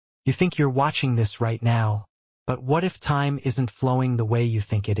You think you're watching this right now, but what if time isn't flowing the way you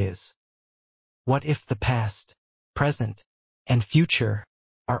think it is? What if the past, present, and future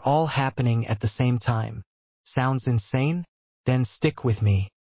are all happening at the same time? Sounds insane? Then stick with me.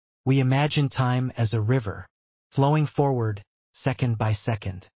 We imagine time as a river, flowing forward, second by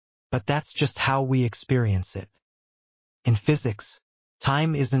second. But that's just how we experience it. In physics,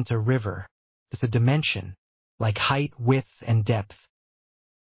 time isn't a river, it's a dimension, like height, width, and depth.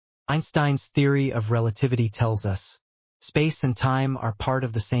 Einstein's theory of relativity tells us, space and time are part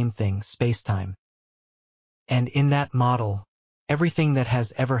of the same thing, spacetime. And in that model, everything that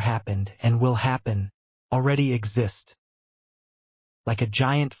has ever happened and will happen already exists. Like a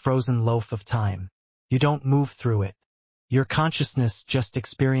giant frozen loaf of time, you don't move through it. Your consciousness just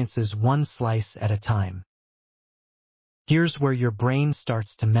experiences one slice at a time. Here's where your brain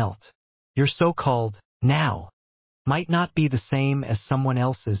starts to melt. Your so-called now might not be the same as someone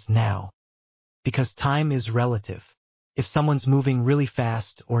else's now, because time is relative. If someone's moving really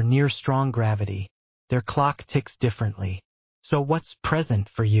fast or near strong gravity, their clock ticks differently. So what's present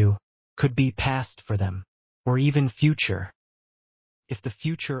for you could be past for them, or even future. If the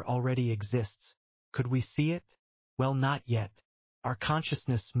future already exists, could we see it? Well, not yet. Our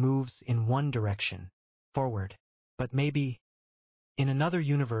consciousness moves in one direction, forward. But maybe, in another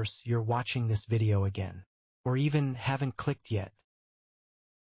universe, you're watching this video again, or even haven't clicked yet.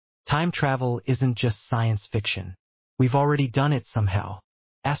 Time travel isn't just science fiction. We've already done it somehow.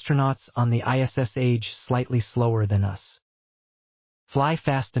 Astronauts on the ISS age slightly slower than us. Fly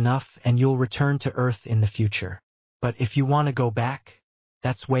fast enough and you'll return to Earth in the future. But if you want to go back,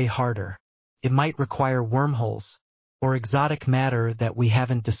 that's way harder. It might require wormholes, or exotic matter that we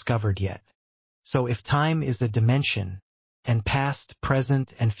haven't discovered yet. So if time is a dimension, and past,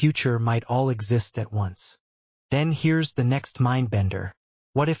 present, and future might all exist at once, then here's the next mindbender.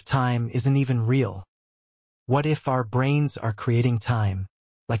 What if time isn't even real? What if our brains are creating time,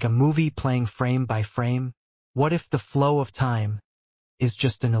 like a movie playing frame by frame? What if the flow of time is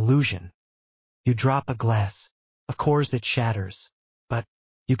just an illusion? You drop a glass, of course it shatters, but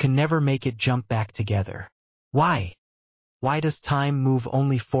you can never make it jump back together. Why? Why does time move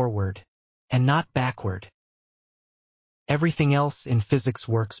only forward and not backward? Everything else in physics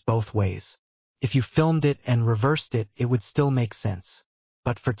works both ways. If you filmed it and reversed it, it would still make sense.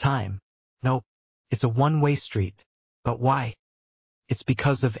 But for time, nope, it's a one-way street. But why? It's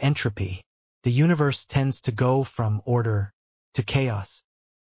because of entropy. The universe tends to go from order to chaos,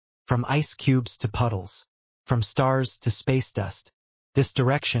 from ice cubes to puddles, from stars to space dust. This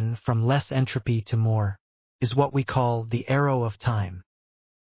direction, from less entropy to more, is what we call the arrow of time.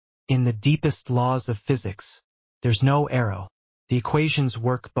 In the deepest laws of physics, there's no arrow. The equations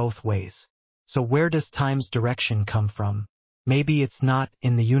work both ways. So where does time's direction come from? Maybe it's not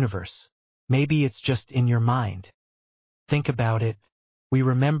in the universe. Maybe it's just in your mind. Think about it. We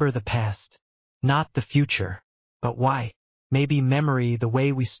remember the past, not the future. But why? Maybe memory, the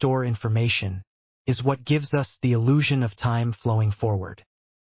way we store information, is what gives us the illusion of time flowing forward.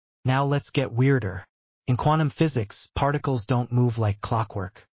 Now let's get weirder. In quantum physics, particles don't move like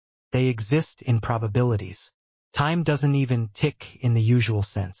clockwork. They exist in probabilities. Time doesn't even tick in the usual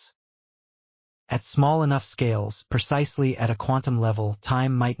sense. At small enough scales, precisely at a quantum level,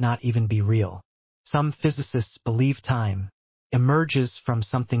 time might not even be real. Some physicists believe time emerges from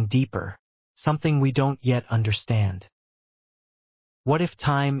something deeper, something we don't yet understand. What if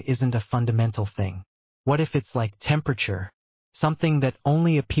time isn't a fundamental thing? What if it's like temperature, something that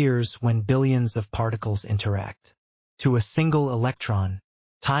only appears when billions of particles interact? To a single electron,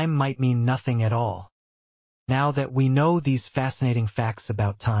 time might mean nothing at all. Now that we know these fascinating facts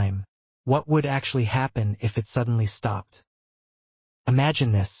about time, what would actually happen if it suddenly stopped?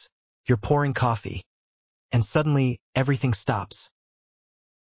 Imagine this. You're pouring coffee, and suddenly everything stops.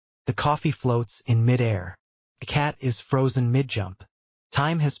 The coffee floats in midair. A cat is frozen mid-jump.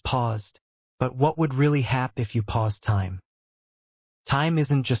 Time has paused, but what would really happen if you paused time? Time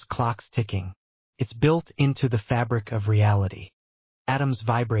isn't just clocks ticking. It's built into the fabric of reality. Atoms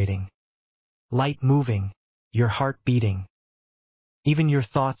vibrating, light moving, your heart beating. Even your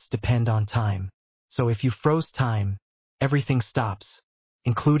thoughts depend on time. So if you froze time, everything stops,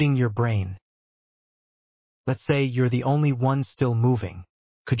 including your brain. Let's say you're the only one still moving.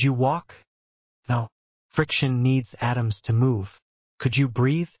 Could you walk? No. Friction needs atoms to move. Could you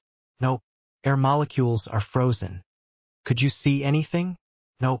breathe? No. Air molecules are frozen. Could you see anything?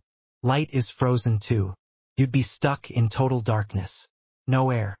 No. Light is frozen too. You'd be stuck in total darkness.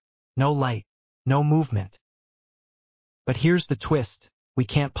 No air, no light, no movement. But here's the twist. We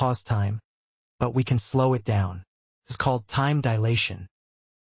can't pause time, but we can slow it down. It's called time dilation.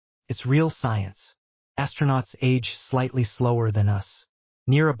 It's real science. Astronauts age slightly slower than us.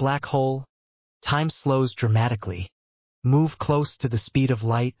 Near a black hole, time slows dramatically. Move close to the speed of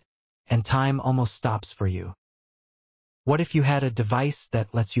light, and time almost stops for you. What if you had a device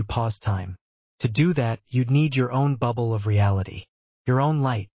that lets you pause time? To do that, you'd need your own bubble of reality. Your own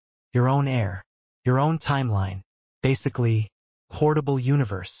light, your own air, your own timeline. Basically, portable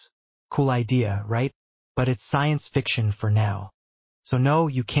universe. Cool idea, right? But it's science fiction for now. So no,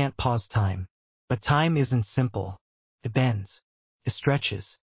 you can't pause time. But time isn't simple. It bends. It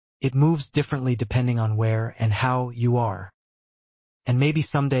stretches. It moves differently depending on where and how you are. And maybe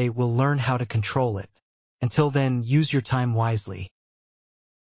someday we'll learn how to control it. Until then, use your time wisely.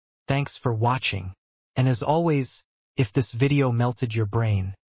 Thanks for watching. And as always, if this video melted your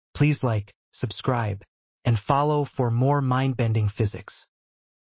brain, please like, subscribe, and follow for more mind-bending physics.